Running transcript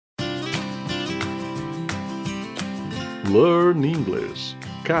Learn English.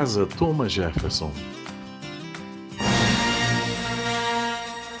 Casa Thomas Jefferson.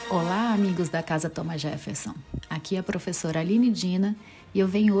 Olá, amigos da Casa Thomas Jefferson. Aqui é a professora Aline Dina e eu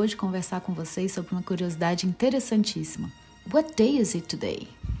venho hoje conversar com vocês sobre uma curiosidade interessantíssima. What day is it today?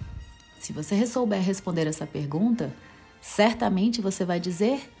 Se você souber responder essa pergunta, certamente você vai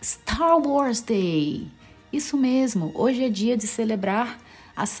dizer Star Wars Day. Isso mesmo, hoje é dia de celebrar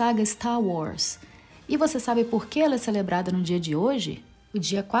a saga Star Wars. E você sabe por que ela é celebrada no dia de hoje? O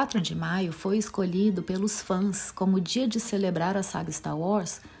dia 4 de maio foi escolhido pelos fãs como dia de celebrar a saga Star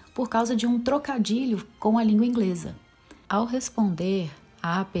Wars por causa de um trocadilho com a língua inglesa. Ao responder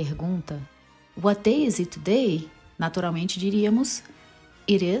à pergunta What day is it today? Naturalmente diríamos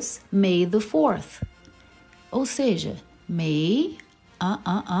It is May the 4th. Ou seja, May,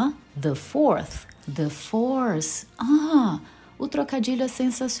 the 4th. The Force. O trocadilho é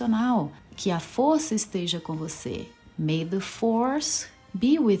sensacional. Que a força esteja com você. May the Force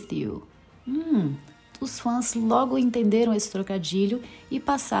be with you. Os fãs logo entenderam esse trocadilho e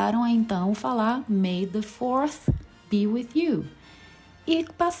passaram a então falar May the 4th be with you. E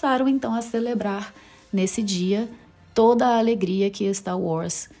passaram então a celebrar nesse dia toda a alegria que Star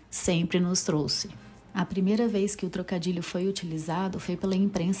Wars sempre nos trouxe. A primeira vez que o trocadilho foi utilizado foi pela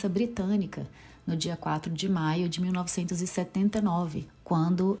imprensa britânica, no dia 4 de maio de 1979,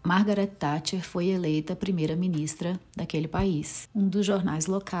 quando Margaret Thatcher foi eleita primeira-ministra daquele país. Um dos jornais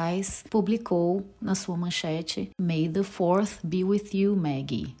locais publicou na sua manchete May the 4th be with you,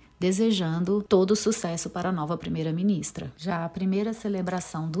 Maggie, desejando todo sucesso para a nova primeira-ministra. Já a primeira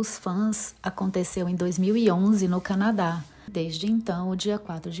celebração dos fãs aconteceu em 2011 no Canadá. Desde então, o dia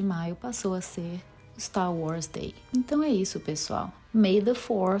 4 de maio passou a ser Star Wars Day. Então é isso, pessoal. May the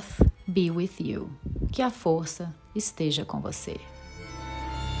 4th be with you. Que a força esteja com você.